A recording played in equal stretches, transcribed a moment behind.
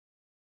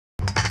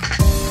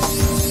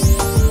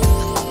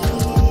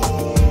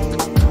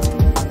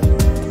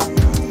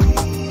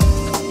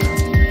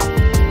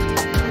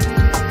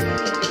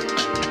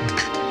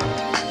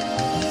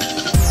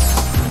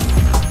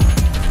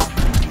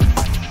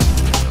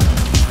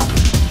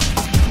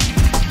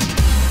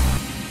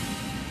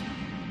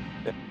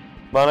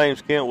My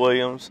name's Kent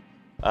Williams.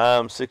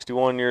 I'm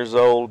 61 years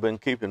old, been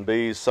keeping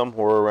bees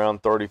somewhere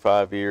around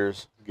 35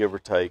 years, give or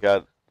take.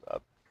 I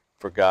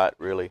forgot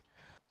really.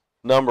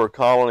 Number of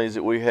colonies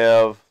that we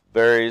have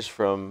varies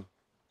from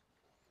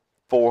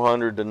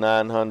 400 to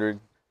 900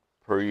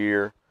 per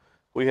year.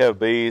 We have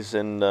bees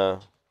in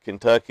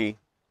Kentucky,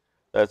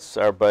 that's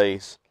our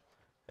base,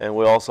 and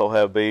we also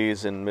have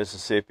bees in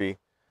Mississippi,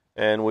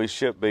 and we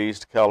ship bees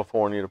to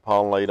California to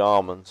pollinate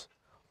almonds.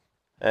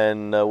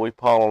 And we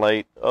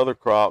pollinate other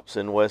crops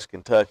in West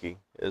Kentucky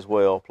as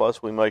well.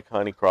 Plus, we make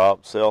honey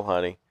crops, sell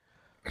honey.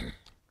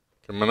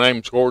 My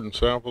name's Gordon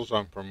Samples.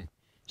 I'm from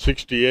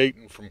 68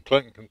 and from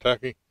Clinton,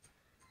 Kentucky.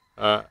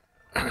 I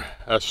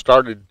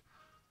started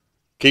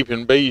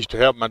keeping bees to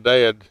help my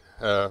dad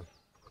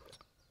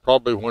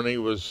probably when he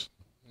was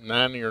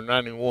 90 or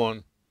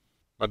 91.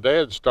 My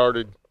dad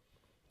started,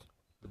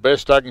 the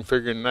best I can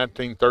figure, in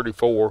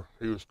 1934.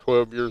 He was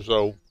 12 years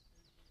old.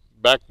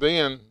 Back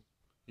then,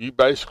 you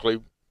basically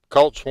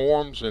caught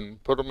swarms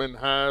and put them in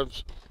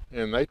hives,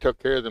 and they took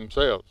care of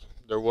themselves.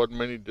 There wasn't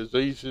many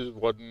diseases,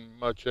 wasn't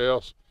much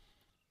else.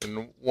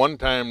 And one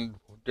time,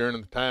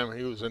 during the time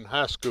he was in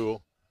high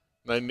school,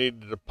 they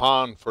needed a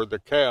pond for the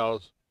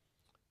cows,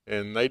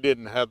 and they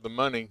didn't have the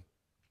money,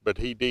 but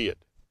he did,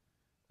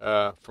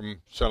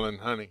 from selling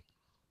honey.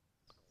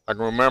 I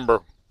can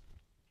remember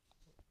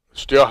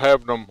still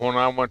having them when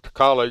I went to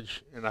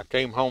college, and I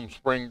came home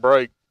spring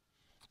break,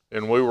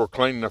 and we were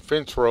cleaning a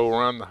fence row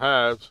around the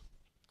hives,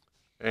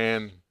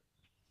 and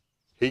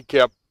he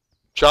kept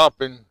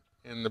chopping,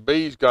 and the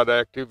bees got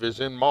active. It's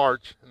in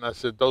March, and I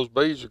said, those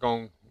bees are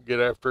going to get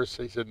after us.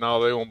 He said,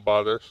 no, they won't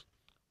bother us.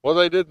 Well,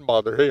 they didn't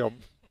bother him.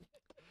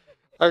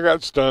 I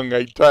got stung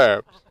 8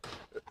 times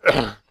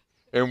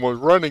and was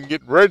running,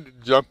 getting ready to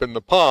jump in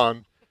the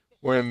pond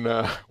when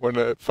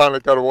it finally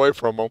got away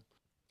from them.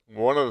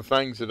 One of the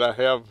things that I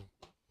have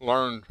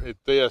learned at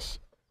this,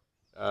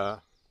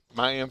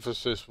 my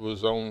emphasis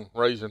was on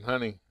raising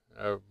honey,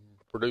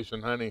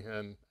 producing honey,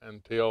 and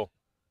until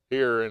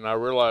here, and I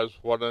realized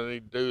what I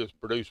need to do is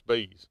produce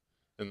bees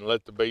and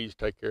let the bees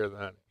take care of the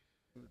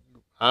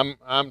honey.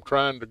 I'm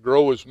trying to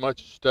grow as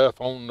much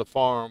stuff on the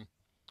farm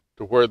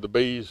to where the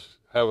bees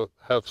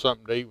have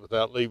something to eat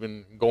without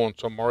leaving and going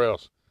somewhere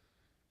else.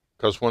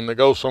 Because when they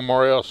go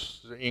somewhere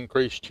else, the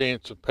increased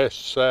chance of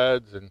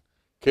pesticides and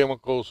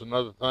chemicals and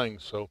other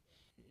things. So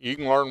you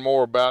can learn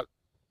more about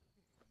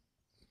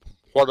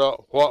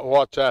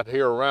what's out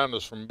here around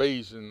us from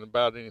bees than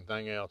about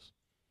anything else.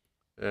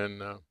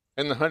 And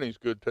the honey's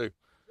good too.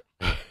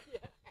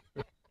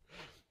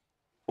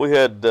 We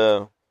had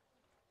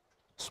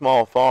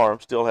small farm,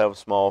 still have a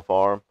small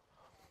farm,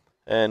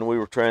 and we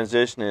were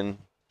transitioning,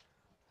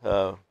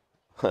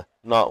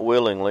 not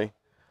willingly,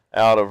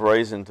 out of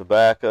raising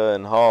tobacco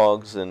and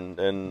hogs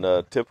and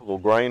typical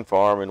grain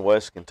farm in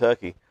West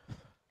Kentucky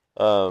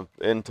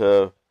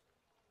into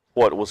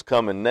what was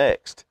coming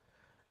next.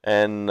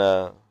 And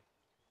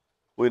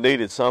we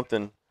needed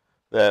something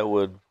that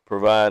would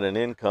provide an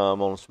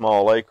income on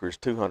small acres,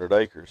 200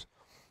 acres,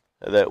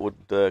 that would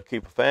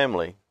keep a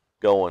family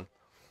going.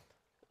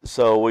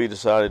 So we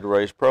decided to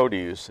raise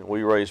produce, and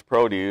we raised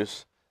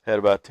produce, had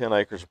about 10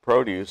 acres of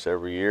produce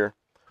every year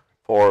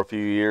for a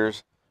few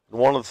years. And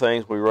one of the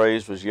things we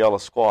raised was yellow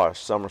squash,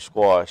 summer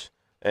squash,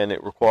 and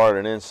it required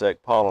an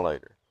insect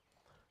pollinator.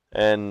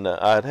 And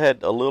I'd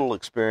had a little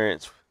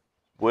experience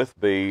with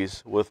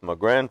bees with my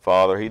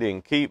grandfather. He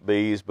didn't keep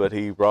bees, but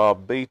he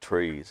robbed bee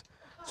trees.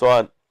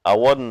 So I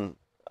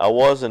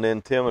wasn't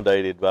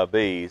intimidated by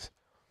bees.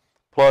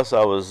 Plus,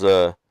 I was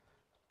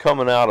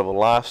coming out of a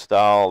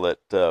lifestyle that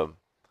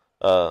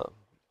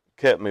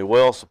kept me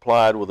well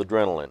supplied with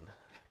adrenaline,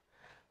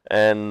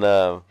 and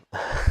I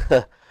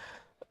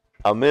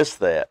missed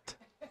that.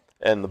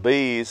 And the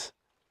bees,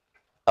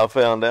 I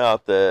found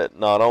out that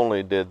not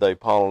only did they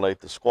pollinate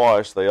the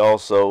squash, they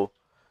also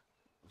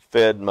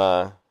fed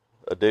my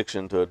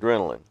addiction to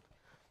adrenaline.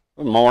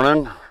 Good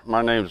morning.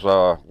 My name's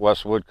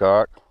Wes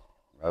Woodcock.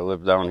 I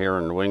live down here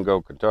in Wingo,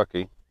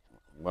 Kentucky.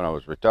 When I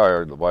was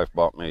retired, the wife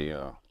bought me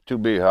 2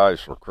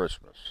 beehives for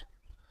Christmas,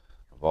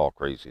 of all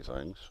crazy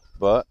things.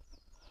 But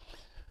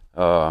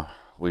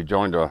we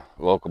joined a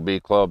local bee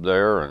club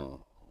there and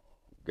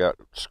got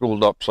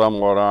schooled up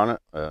somewhat on it,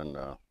 and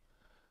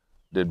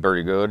did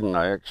pretty good. And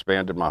I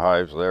expanded my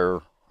hives there.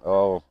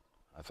 Oh,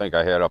 I think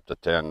I had up to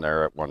 10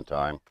 there at one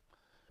time.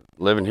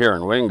 Living here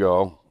in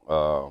Wingo,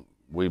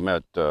 we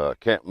met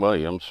Kent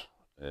Williams,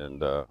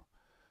 and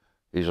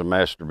he's a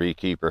master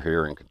beekeeper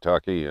here in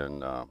Kentucky,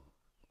 and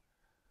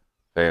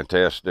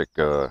fantastic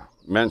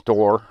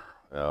mentor,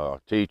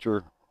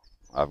 teacher.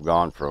 I've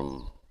gone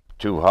from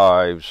 2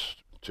 hives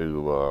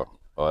to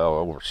well,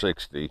 over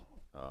 60,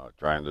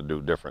 trying to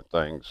do different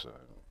things,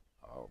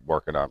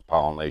 working on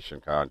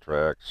pollination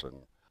contracts.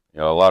 And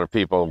a lot of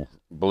people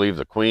believe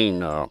the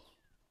queen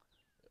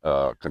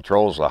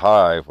controls the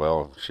hive.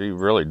 Well, she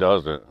really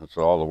doesn't. It's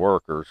all the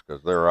workers,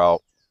 because they're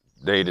out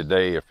day to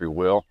day, if you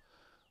will,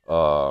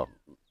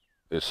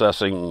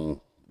 assessing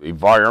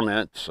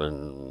environments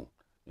and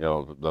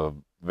the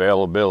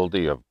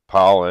availability of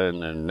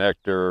pollen and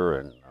nectar,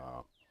 and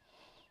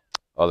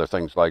other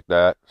things like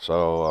that.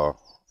 So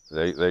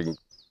they can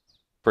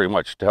pretty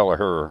much tell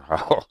her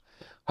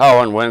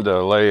how and when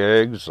to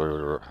lay eggs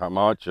or how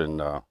much,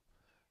 and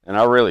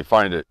I really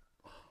find it,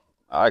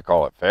 I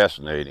call it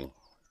fascinating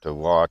to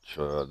watch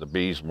the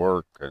bees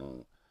work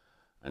and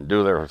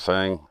do their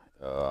thing.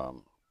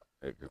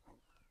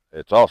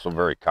 It's also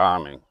very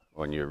calming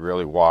when you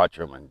really watch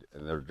them, and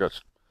they're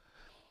just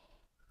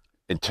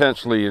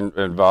intensely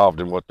involved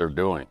in what they're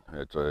doing.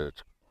 It's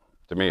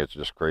to me, it's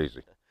just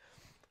crazy.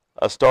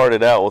 I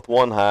started out with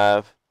one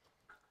hive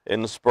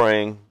in the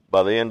spring.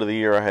 By the end of the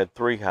year, I had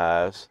 3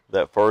 hives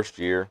that first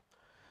year,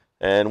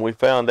 and we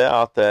found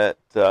out that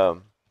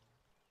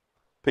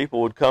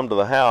people would come to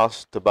the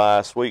house to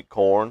buy sweet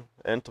corn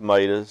and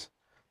tomatoes.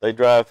 They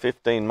drive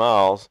 15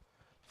 miles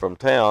from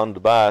town to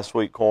buy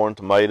sweet corn,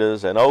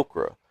 tomatoes, and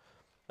okra.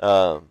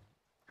 The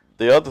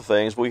other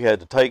things we had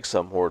to take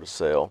somewhere to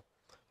sell,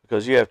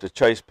 because you have to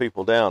chase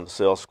people down to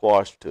sell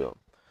squash to them.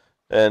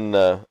 And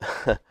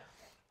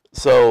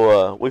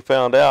so we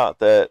found out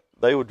that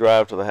they would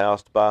drive to the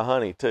house to buy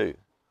honey too.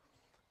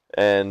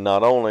 And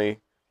not only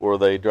were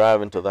they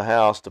driving to the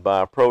house to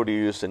buy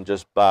produce and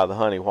just buy the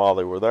honey while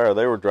they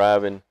were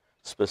driving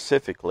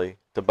specifically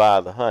to buy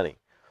the honey.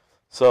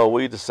 So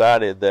we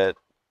decided that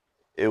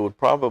it would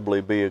probably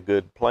be a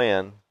good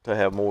plan to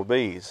have more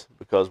bees,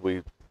 because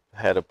we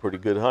had a pretty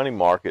good honey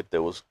market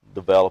that was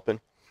developing.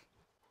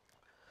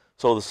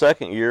 So the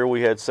second year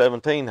we had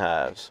 17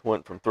 hives,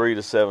 went from 3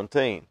 to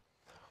 17.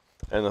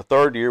 And the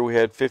third year we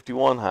had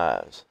 51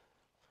 hives.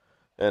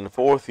 And the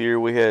fourth year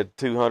we had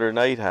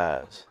 208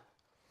 hives.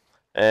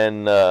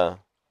 And the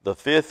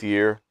fifth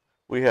year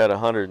we had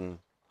 120,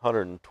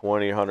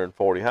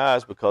 140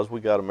 hives, because we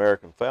got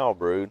American foul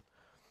brood.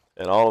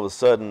 And all of a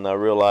sudden I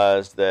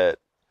realized that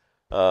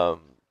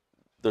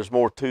there's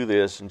more to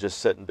this than just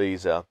setting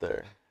bees out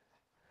there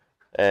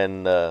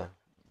and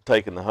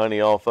taking the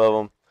honey off of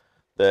them.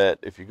 That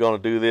if you're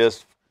going to do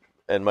this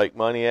and make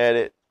money at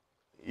it,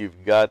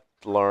 you've got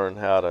to learn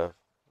how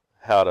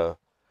to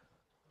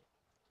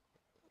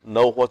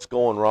know what's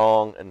going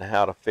wrong and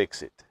how to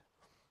fix it,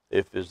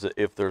 if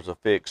there's a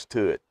fix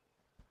to it.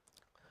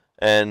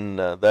 And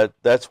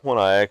that's when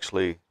I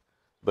actually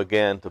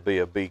began to be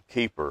a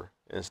beekeeper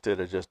instead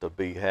of just a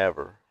bee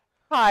haver.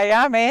 Hi,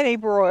 I'm Annie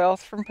Broyles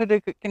from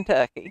Paducah,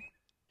 Kentucky.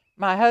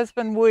 My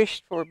husband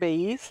wished for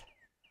bees,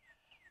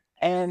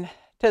 and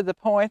to the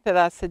point that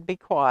I said, be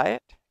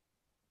quiet.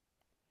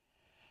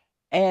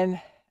 And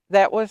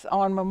that was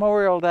on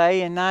Memorial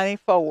Day in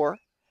 '94.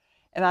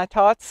 And I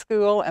taught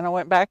school, and I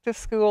went back to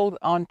school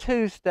on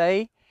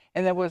Tuesday,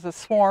 and there was a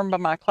swarm by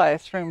my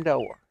classroom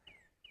door.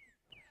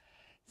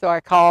 So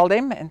I called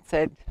him and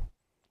said,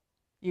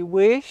 you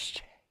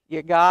wished,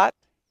 you got,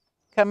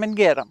 come and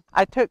get them.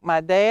 I took my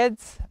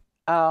dad's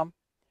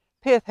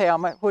pith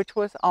helmet, which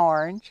was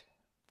orange.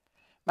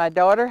 My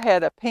daughter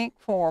had a pink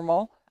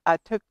formal. I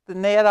took the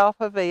net off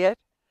of it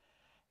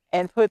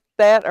and put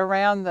that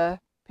around the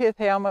pith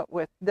helmet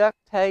with duct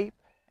tape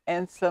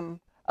and some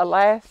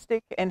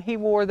elastic, and he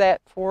wore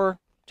that for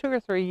 2 or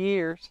 3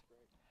 years.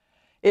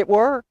 It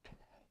worked.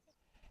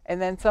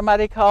 And then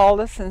somebody called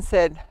us and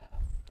said,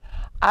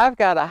 I've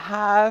got a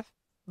hive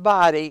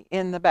body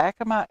in the back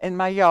of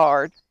my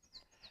yard,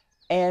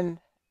 and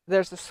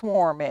there's a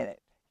swarm in it.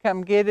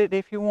 Come get it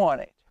if you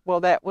want it. Well,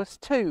 that was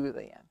 2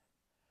 then.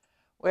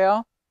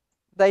 Well,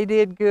 they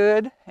did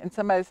good, and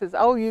somebody says,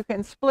 oh, you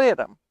can split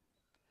them.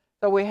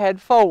 So we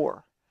had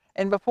 4,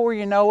 and before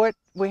you know it,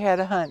 we had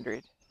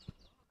 100.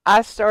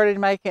 I started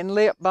making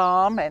lip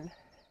balm, and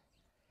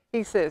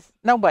he says,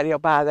 nobody will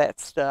buy that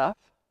stuff.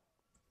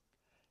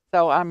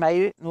 So I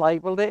made it and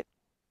labeled it,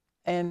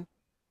 and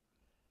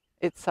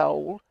it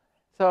sold.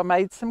 So I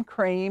made some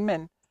cream,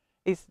 and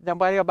he said,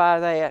 nobody will buy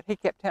that. He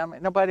kept telling me,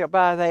 nobody will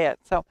buy that.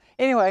 So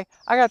anyway,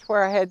 I got to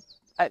where I had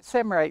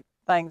 7 or 8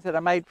 things that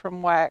I made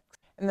from wax.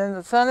 And then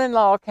the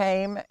son-in-law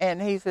came,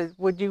 and he said,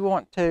 would you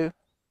want to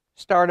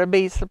start a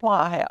bee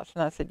supply house?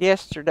 And I said,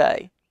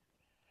 yesterday.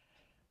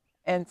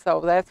 And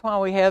so that's why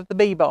we have the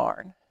bee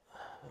barn.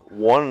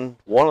 One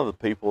of the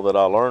people that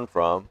I learned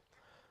from,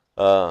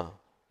 I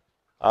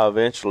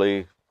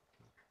eventually,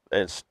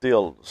 and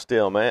still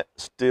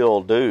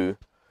do,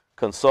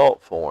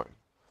 consult for him,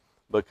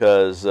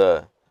 because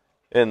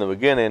in the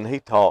beginning he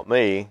taught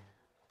me,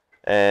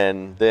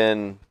 and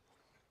then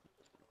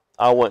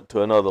I went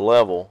to another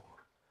level,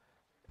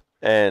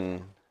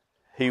 and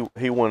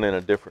he went in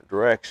a different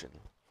direction,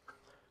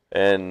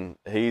 and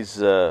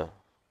he's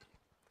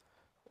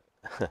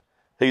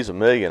he's a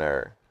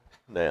millionaire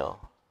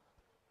now,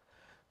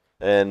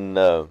 and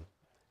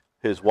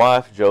his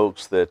wife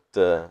jokes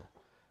that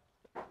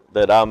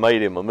I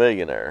made him a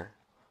millionaire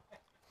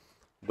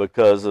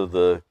because of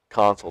the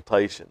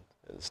consultation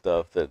and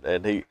stuff,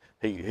 and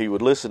he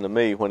would listen to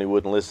me when he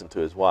wouldn't listen to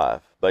his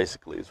wife,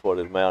 basically, is what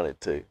it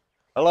amounted to.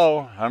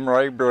 Hello, I'm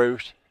Ray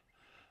Bruce.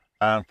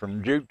 I'm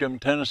from Juketown,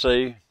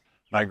 Tennessee.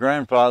 My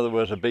grandfather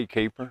was a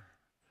beekeeper.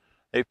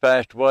 He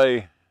passed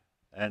away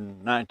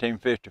in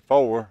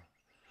 1954,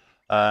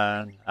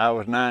 and I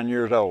was 9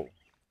 years old.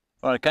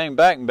 When I came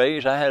back in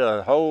bees, I had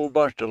a whole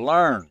bunch to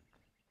learn.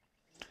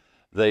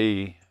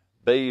 the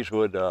bees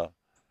would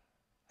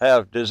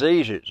have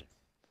diseases.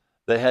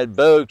 They had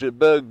bugs that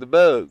bugged the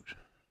bugs.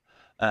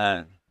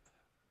 And,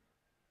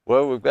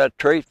 well, we've got to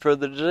treat for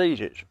the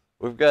diseases.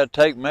 We've got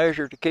to take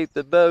measures to keep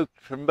the bugs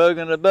from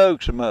bugging the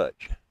bugs so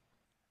much.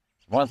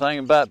 One thing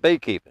about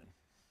beekeeping,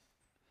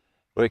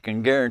 we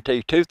can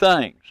guarantee two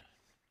things.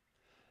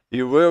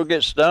 You will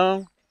get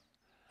stung,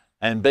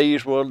 and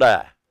bees will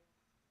die.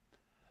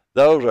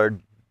 Those are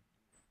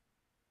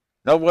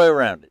no way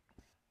around it.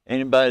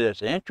 Anybody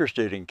that's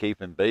interested in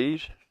keeping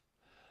bees,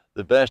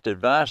 the best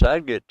advice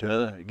I'd give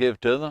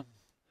to them,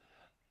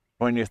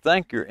 when you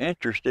think you're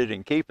interested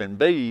in keeping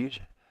bees,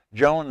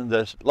 join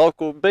the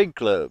local bee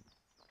club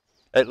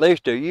at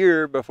least a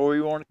year before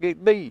you want to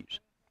get bees.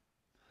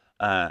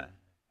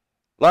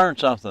 Learn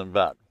something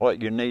about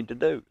what you need to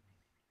do.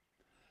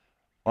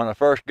 When I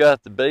first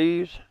got the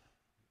bees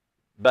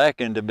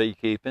back into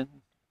beekeeping,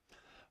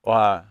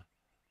 why,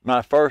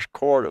 my first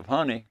quart of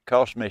honey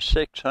cost me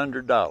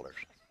 $600.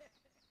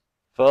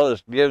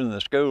 Fellas given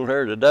the school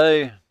here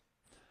today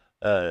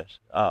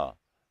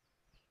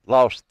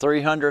lost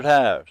 300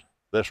 hives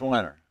this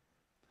winter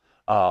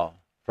from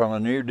a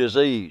new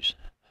disease.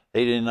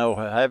 He didn't know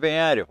how he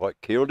had it, what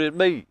killed his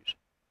bees.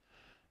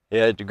 He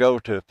had to go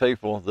to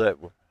people that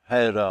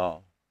had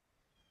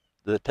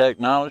the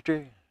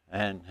technology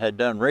and had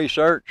done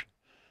research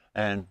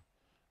and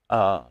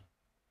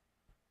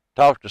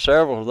talked to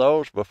several of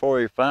those before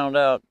he found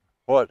out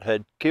what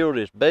had killed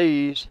his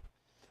bees.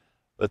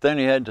 But then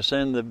he had to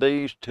send the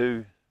bees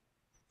to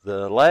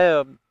the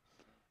lab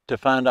to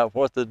find out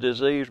what the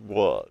disease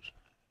was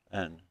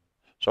and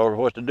sort of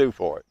what to do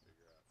for it.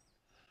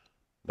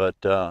 But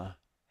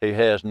he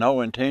has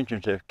no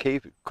intention to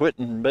keep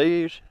quitting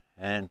bees,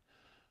 and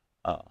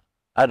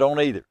I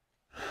don't either.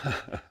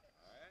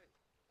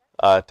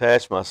 I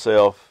attached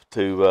myself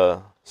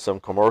to some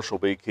commercial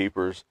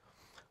beekeepers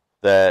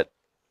that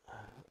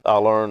I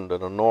learned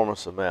an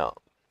enormous amount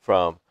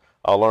from.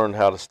 I learned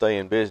how to stay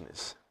in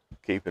business,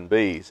 keeping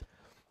bees.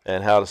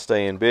 And how to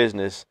stay in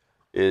business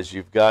is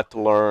you've got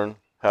to learn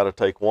how to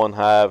take one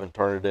hive and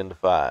turn it into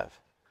 5.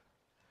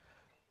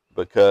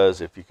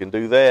 Because if you can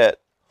do that,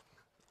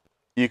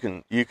 you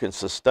can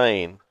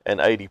sustain an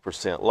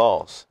 80%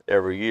 loss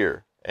every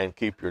year and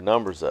keep your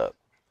numbers up.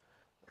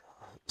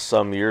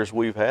 Some years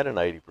we've had an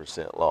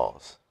 80%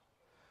 loss.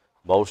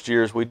 Most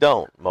years we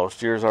don't.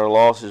 Most years our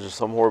losses are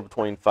somewhere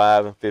between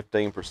 5 and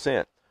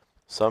 15%.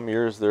 Some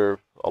years they're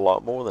a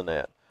lot more than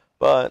that.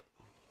 But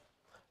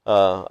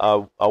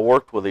I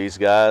worked with these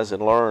guys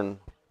and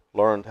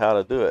learned how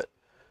to do it,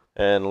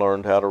 and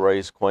learned how to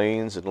raise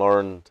queens, and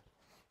learned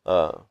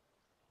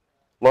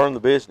the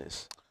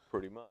business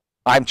pretty much.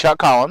 I'm Chuck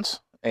Collins,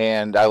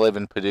 and I live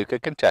in Paducah,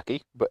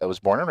 Kentucky, but I was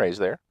born and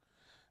raised there.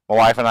 My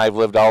wife and I have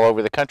lived all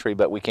over the country,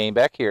 but we came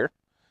back here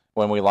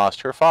when we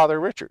lost her father,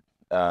 Richard,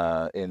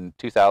 in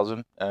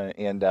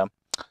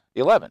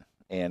 2011,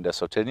 and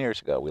so 10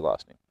 years ago we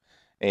lost him,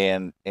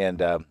 and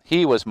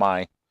he was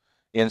my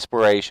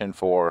inspiration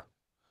for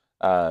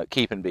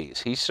keeping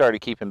bees. He started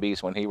keeping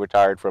bees when he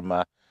retired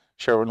from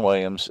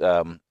Sherwin-Williams,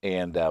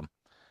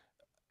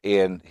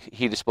 and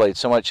he displayed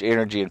so much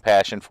energy and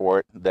passion for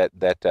it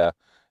that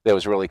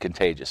was really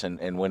contagious.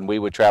 And when we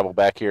would travel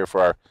back here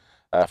for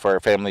our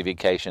family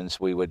vacations,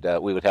 we would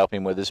help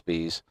him with his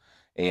bees.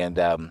 And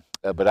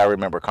but I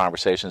remember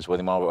conversations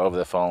with him over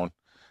the phone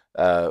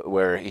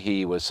where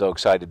he was so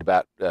excited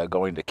about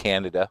going to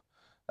Canada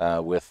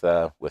with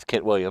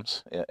Kent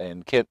Williams,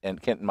 and Kent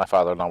and my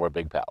father-in-law were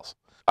big pals.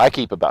 I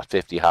keep about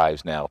 50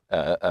 hives now,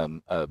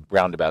 a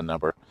roundabout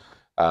number,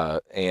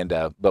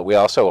 but we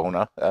also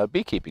own a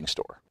beekeeping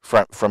store.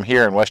 From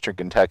here in Western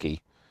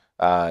Kentucky,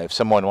 if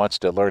someone wants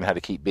to learn how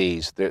to keep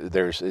bees,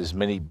 there's as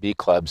many bee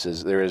clubs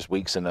as there is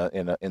weeks in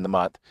the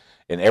month,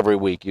 and every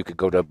week you could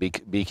go to a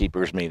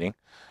beekeepers meeting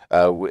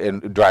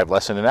and drive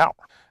less than an hour.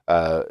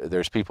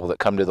 There's people that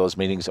come to those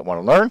meetings that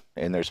want to learn,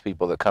 and there's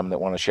people that come that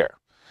want to share,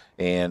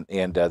 and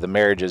the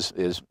marriage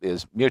is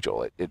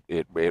mutual.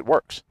 It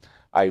works.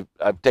 I've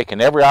taken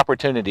every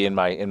opportunity in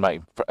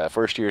my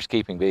first years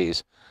keeping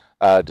bees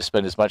to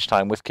spend as much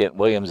time with Kent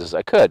Williams as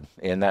I could,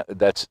 and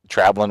that's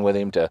traveling with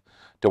him to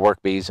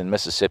work bees in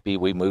Mississippi.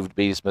 We moved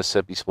bees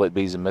Mississippi, split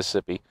bees in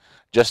Mississippi.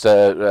 Just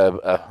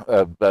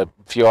a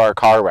few-hour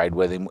car ride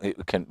with him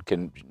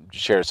can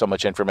share so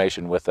much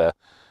information with you.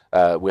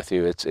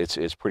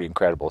 It's pretty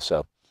incredible.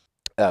 So,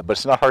 but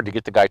it's not hard to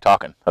get the guy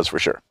talking. That's for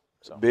sure.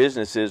 So.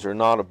 Businesses are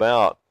not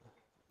about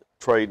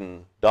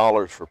trading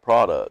dollars for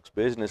products.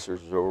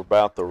 Businesses are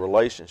about the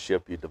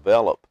relationship you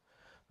develop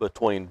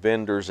between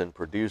vendors and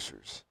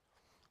producers,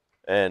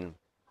 and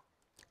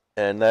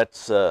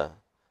that's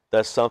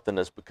something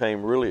that's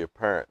became really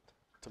apparent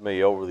to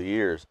me over the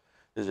years,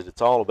 is that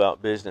it's all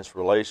about business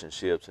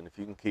relationships. And if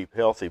you can keep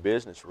healthy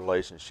business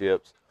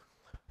relationships,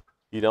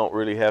 you don't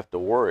really have to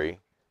worry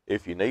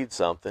if you need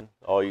something.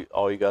 All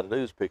you got to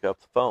do is pick up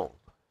the phone.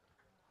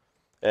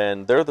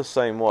 And they're the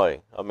same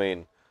way. I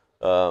mean,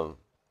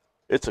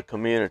 it's a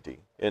community.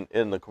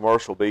 In the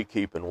commercial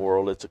beekeeping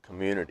world, it's a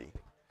community.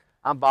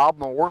 I'm Bob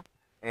Moore,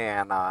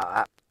 and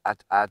I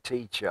I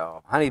teach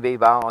honeybee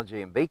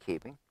biology and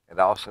beekeeping at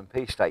Austin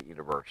Peay State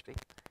University.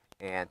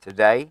 And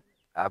today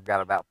I've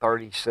got about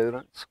 30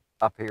 students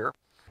up here.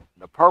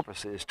 The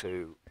purpose is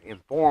to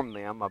inform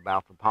them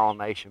about the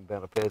pollination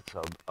benefits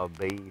of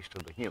bees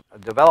to the human. A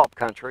developed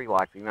country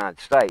like the United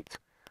States,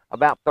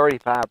 about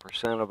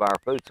 35% of our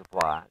food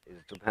supply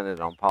is dependent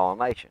on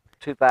pollination.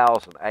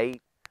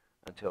 2008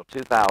 until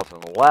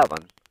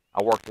 2011,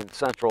 I worked in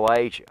Central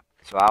Asia.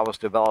 So I was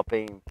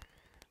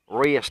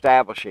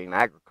reestablishing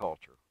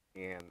agriculture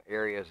in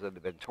areas that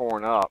had been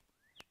torn up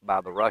by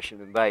the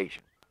Russian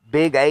invasion.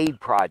 Big aid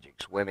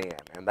projects went in,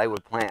 and they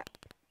would plant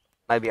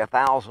maybe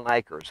 1,000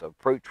 acres of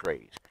fruit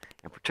trees,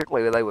 and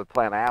particularly they would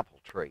plant apple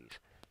trees,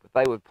 but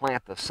they would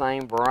plant the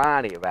same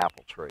variety of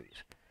apple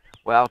trees.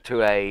 Well,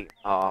 to a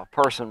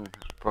person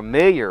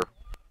familiar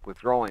with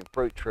growing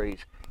fruit trees,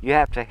 you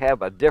have to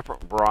have a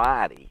different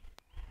variety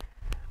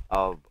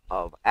of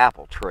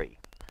apple tree.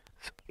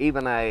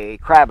 Even a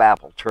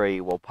crabapple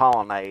tree will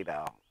pollinate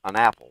an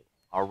apple,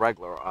 a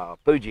regular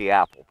Fuji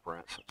apple, for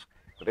instance.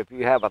 But if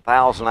you have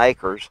 1,000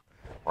 acres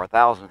or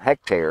 1,000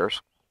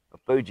 hectares of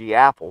Fuji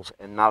apples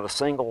and not a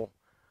single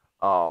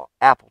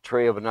apple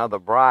tree of another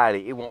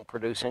variety, it won't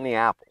produce any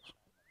apples.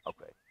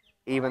 Okay,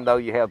 even though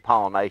you have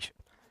pollination.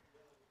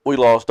 We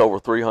lost over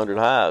 300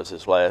 hives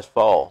this last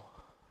fall,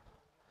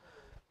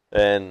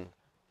 and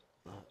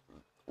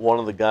one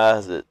of the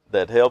guys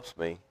that helps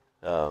me,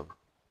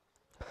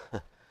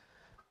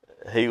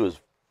 he was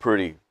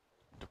pretty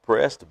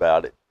depressed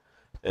about it,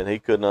 and he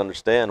couldn't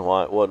understand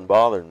why it wasn't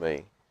bothering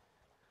me.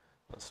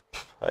 I said,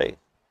 hey,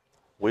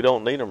 we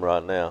don't need them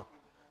right now.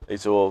 He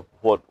said, well,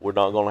 what, we're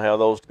not going to have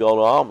those to go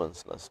to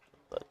almonds. I said,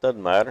 that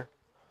doesn't matter.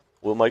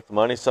 We'll make the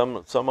money some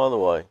other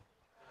way.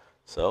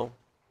 So,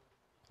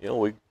 you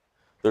know,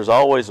 there's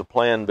always a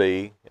plan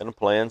B and a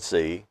plan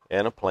C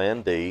and a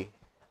plan D.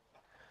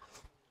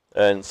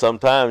 And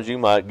sometimes you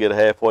might get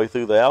halfway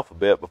through the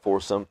alphabet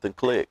before something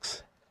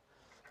clicks.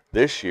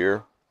 This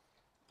year,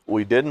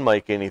 we didn't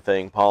make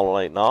anything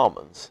pollinating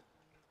almonds,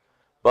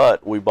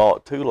 but we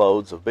bought 2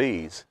 loads of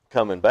bees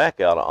coming back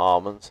out of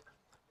almonds.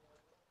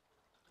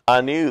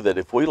 I knew that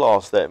if we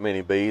lost that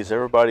many bees,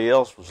 everybody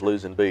else was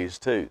losing bees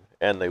too,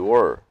 and they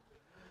were.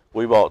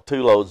 We bought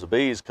 2 loads of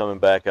bees coming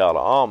back out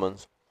of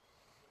almonds,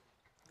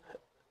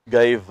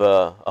 gave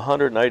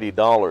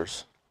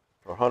 $180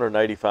 or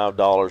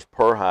 $185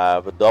 per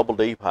hive, a double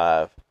deep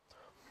hive,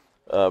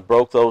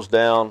 broke those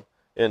down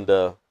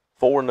into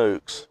 4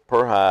 nukes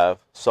per hive,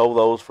 sold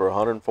those for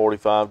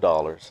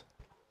 $145,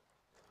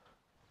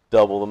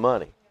 double the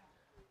money.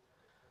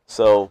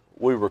 So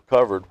we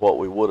recovered what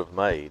we would have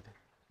made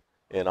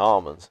in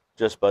almonds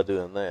just by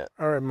doing that.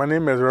 All right, my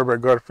name is Robert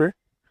Godfrey.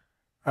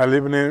 I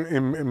live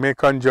in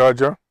Macon,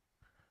 Georgia,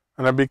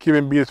 and I've been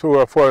keeping bees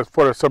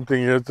for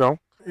something years now.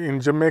 In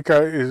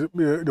Jamaica,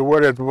 the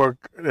weather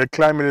the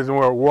climate is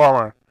more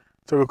warmer,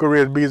 so we could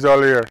raise bees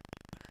all year.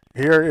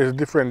 Here is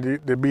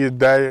different. The bees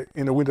die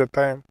in the winter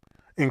time.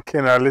 In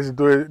Kenya, I listened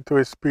to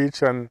his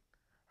speech, and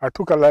I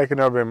took a liking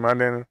of him, and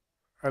then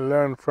I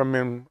learned from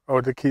him how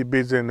to keep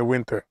bees in the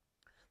winter.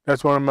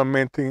 That's one of my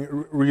main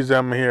reasons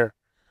I'm here.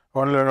 I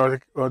want to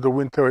learn how the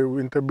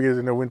winter bees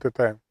in the winter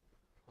time.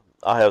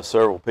 I have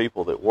several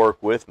people that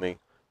work with me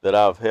that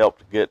I've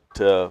helped get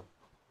to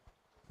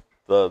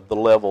the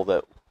level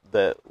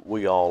that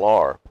we all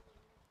are,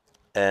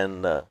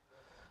 and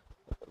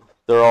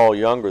they're all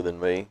younger than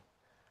me,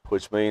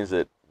 which means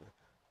that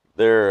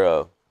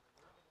they're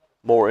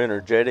more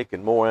energetic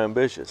and more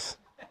ambitious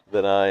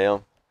than I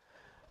am,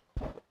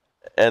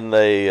 and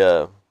they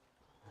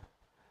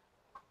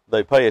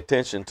pay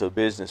attention to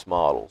business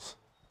models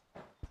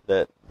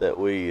that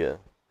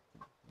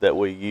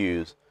we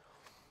use,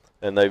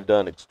 and they've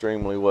done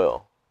extremely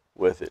well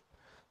with it.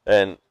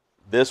 And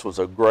this was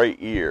a great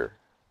year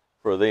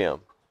for them.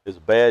 It's a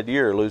bad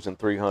year losing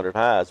 300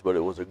 hives, but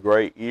it was a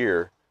great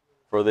year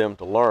for them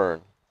to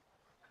learn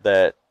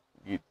that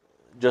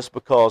just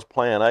because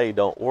plan A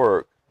don't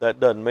work, that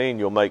doesn't mean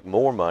you'll make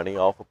more money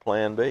off of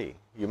plan B.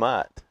 You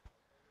might.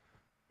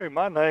 Hey,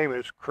 my name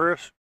is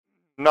Chris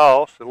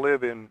Noss. I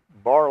live in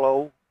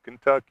Barlow,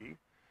 Kentucky,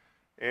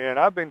 and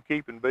I've been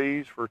keeping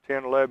bees for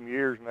 10, 11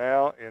 years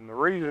now, and the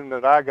reason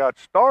that I got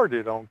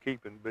started on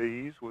keeping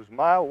bees was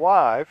my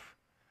wife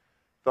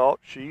thought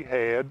she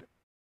had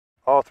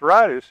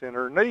arthritis in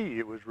her knee.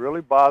 It was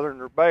really bothering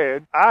her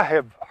bad. I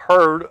have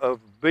heard of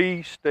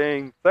bee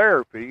sting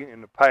therapy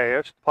in the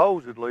past.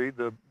 Supposedly,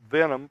 the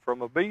venom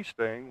from a bee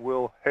sting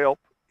will help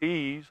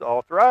ease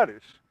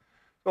arthritis.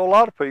 So a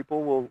lot of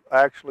people will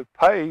actually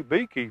pay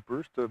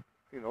beekeepers to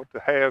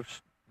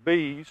have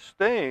bees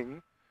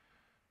sting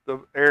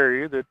the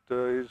area that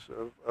is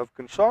of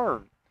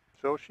concern.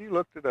 So she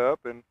looked it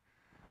up and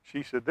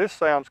she said, this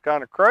sounds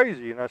kind of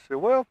crazy. And I said,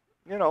 well,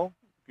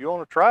 if you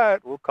want to try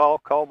it, we'll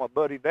call my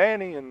buddy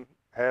Danny and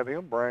have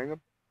him bring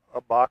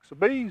a box of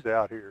bees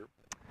out here.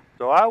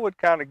 So I would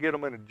kind of get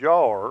them in a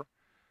jar,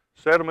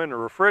 set them in the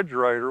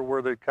refrigerator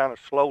where they kind of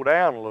slow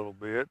down a little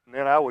bit, and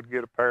then I would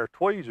get a pair of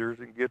tweezers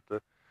and get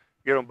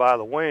them by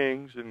the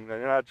wings, and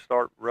then I'd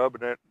start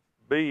rubbing that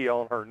bee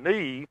on her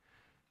knee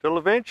till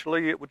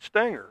eventually it would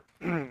sting her.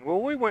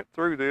 Well, we went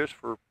through this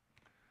for,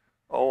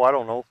 oh, I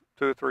don't know,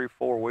 2 or 3,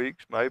 4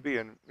 weeks maybe,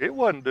 and it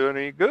wasn't doing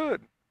any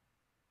good.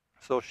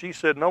 So she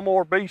said, no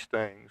more bee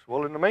stings.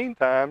 Well, in the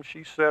meantime,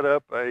 she set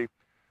up a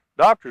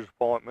doctor's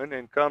appointment,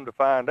 and come to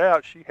find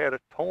out she had a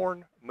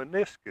torn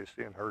meniscus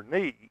in her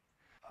knee.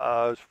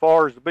 As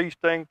far as the bee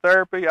sting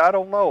therapy, I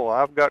don't know.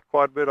 I've got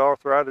quite a bit of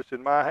arthritis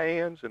in my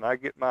hands, and I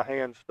get my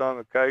hands stung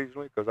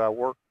occasionally because I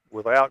work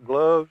without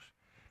gloves.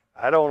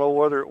 I don't know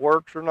whether it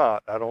works or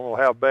not. I don't know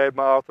how bad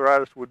my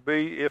arthritis would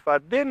be if I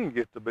didn't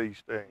get the bee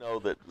sting. You know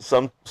that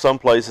some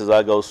places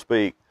I go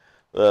speak,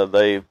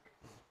 they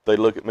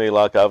look at me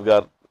like I've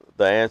got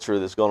the answer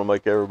that's going to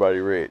make everybody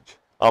rich.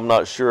 I'm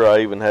not sure I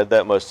even had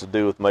that much to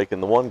do with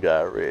making the one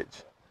guy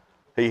rich.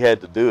 He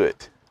had to do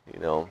it, you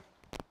know.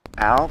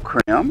 Al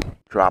Krim,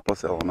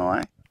 Metropolis,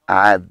 Illinois.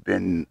 I've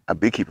been a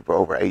beekeeper for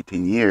over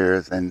 18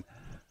 years, and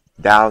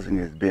dowsing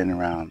has been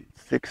around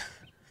six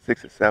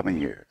or 7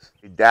 years.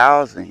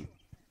 Dowsing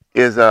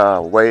is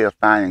a way of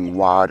finding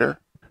water.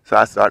 So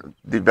I started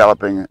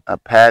developing a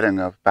pattern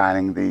of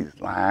finding these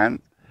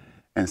lines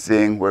and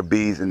seeing where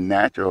bees in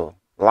natural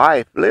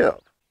life live.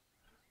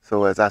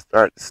 So as I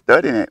start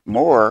studying it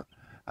more,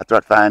 I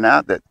start finding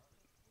out that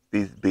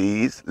these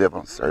bees live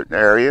on certain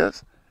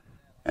areas,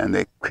 and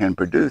they can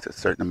produce a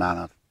certain amount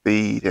of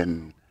feed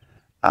and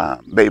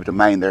be able to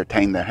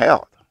maintain their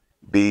health.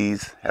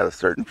 Bees have a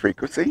certain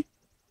frequency,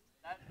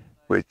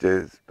 which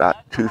is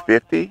about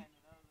 250,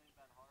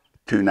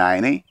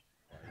 290.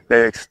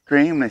 They're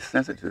extremely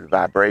sensitive to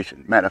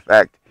vibration. Matter of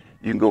fact,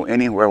 you can go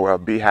anywhere where a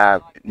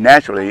beehive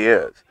naturally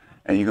is,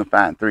 and you can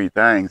find 3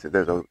 things.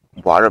 There's a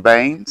water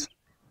veins,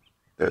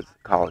 there's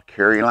called a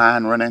Curie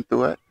line running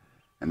through it,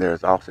 and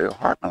there's also a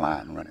Hartmann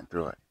line running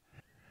through it.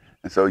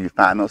 And so you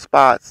find those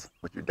spots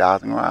with your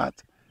dowsing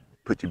rods,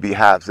 put your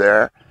beehives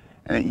there,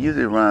 and it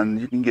usually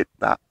runs, you can get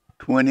about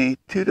 2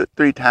 to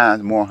 3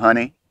 times more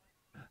honey.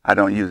 I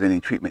don't use any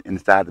treatment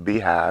inside the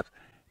beehives,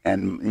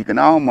 and you can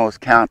almost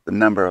count the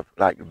number of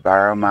like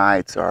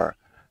viromites or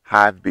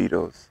hive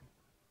beetles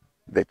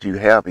that you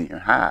have in your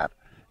hive.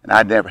 And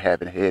I never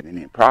haven't had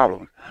any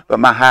problems, but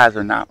my hives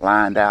are not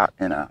lined out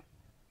in a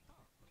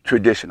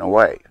traditional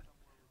way.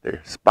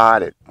 They're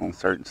spotted on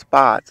certain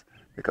spots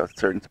because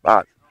certain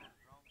spots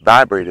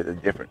vibrate at a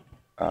different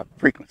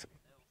frequency.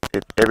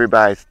 If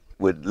everybody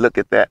would look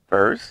at that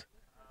first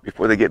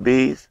before they get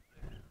bees,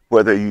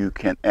 whether you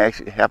can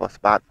actually have a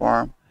spot for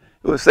them,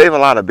 it would save a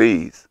lot of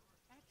bees.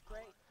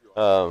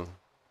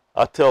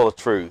 I tell the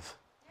truth,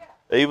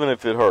 even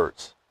if it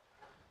hurts.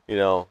 You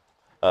know,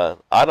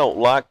 I don't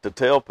like to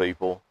tell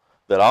people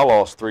that I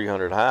lost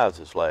 300 hives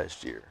this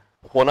last year.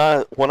 When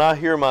I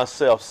hear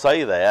myself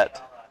say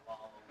that,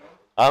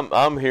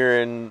 I'm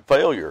hearing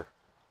failure.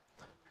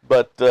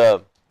 But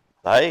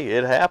hey,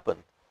 it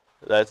happened.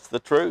 That's the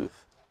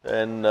truth.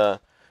 And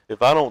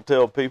if I don't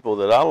tell people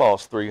that I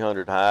lost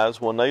 300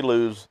 hives, when they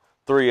lose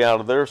 3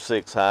 out of their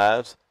 6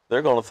 hives,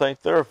 they're going to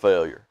think they're a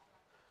failure.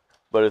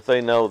 But if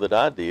they know that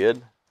I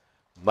did,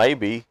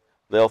 maybe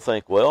they'll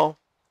think, well,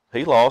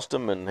 he lost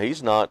them and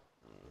he's not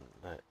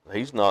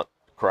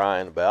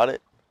crying about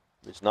it.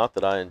 It's not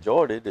that I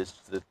enjoyed it, it's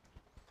that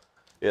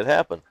it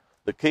happened.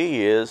 The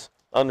key is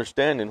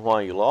understanding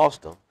why you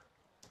lost them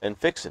and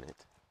fixing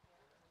it,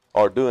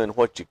 or doing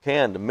what you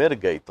can to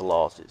mitigate the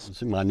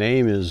losses. My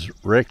name is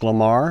Rick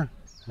Lamar.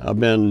 I've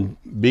been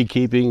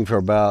beekeeping for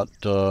about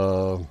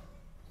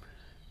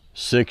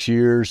 6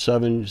 or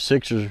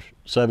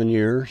 7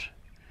 years.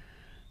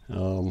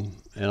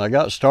 And I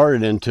got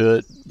started into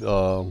it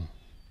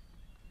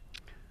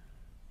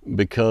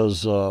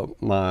because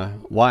my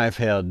wife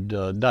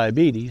had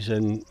diabetes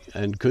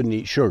and couldn't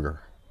eat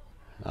sugar.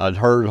 I'd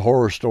heard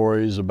horror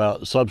stories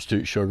about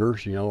substitute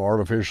sugars, you know,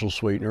 artificial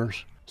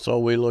sweeteners. So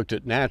we looked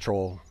at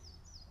natural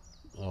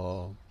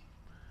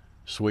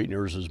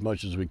sweeteners as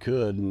much as we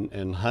could,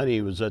 and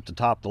honey was at the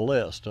top of the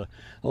list. The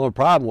only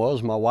problem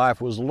was my wife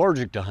was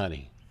allergic to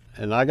honey.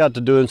 And I got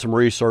to doing some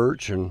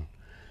research, and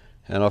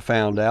I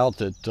found out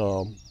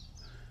that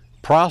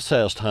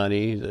processed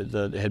honey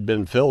that had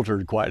been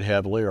filtered quite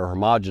heavily or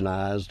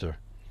homogenized,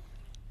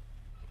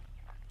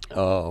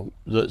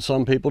 that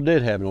some people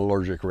did have an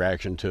allergic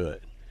reaction to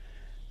it.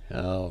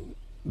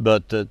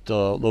 But that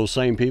those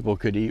same people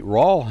could eat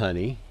raw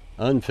honey,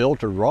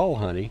 unfiltered raw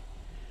honey,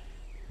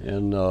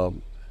 and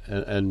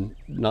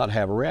not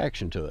have a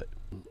reaction to it.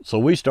 So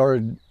we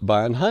started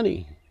buying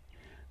honey,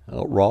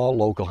 raw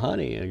local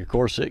honey, and of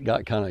course it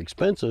got kind of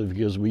expensive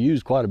because we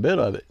used quite a bit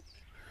of it.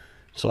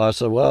 So I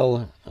said,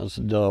 well,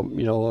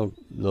 you know,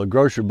 the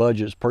grocery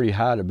budget's pretty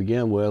high to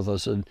begin with. I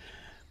said,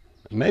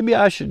 maybe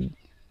I should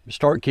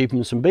start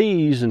keeping some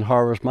bees and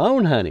harvest my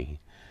own honey.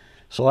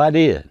 So I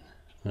did,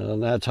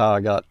 and that's how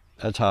I got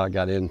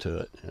into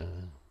it.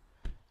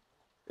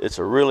 It's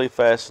a really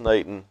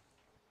fascinating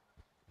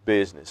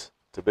business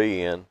to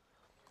be in.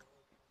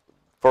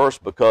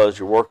 First, because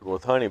you're working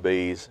with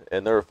honeybees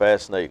and they're a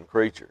fascinating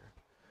creature.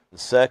 And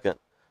second,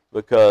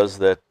 because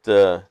that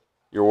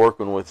you're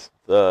working with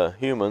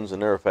humans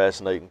and they're a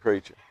fascinating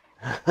creature.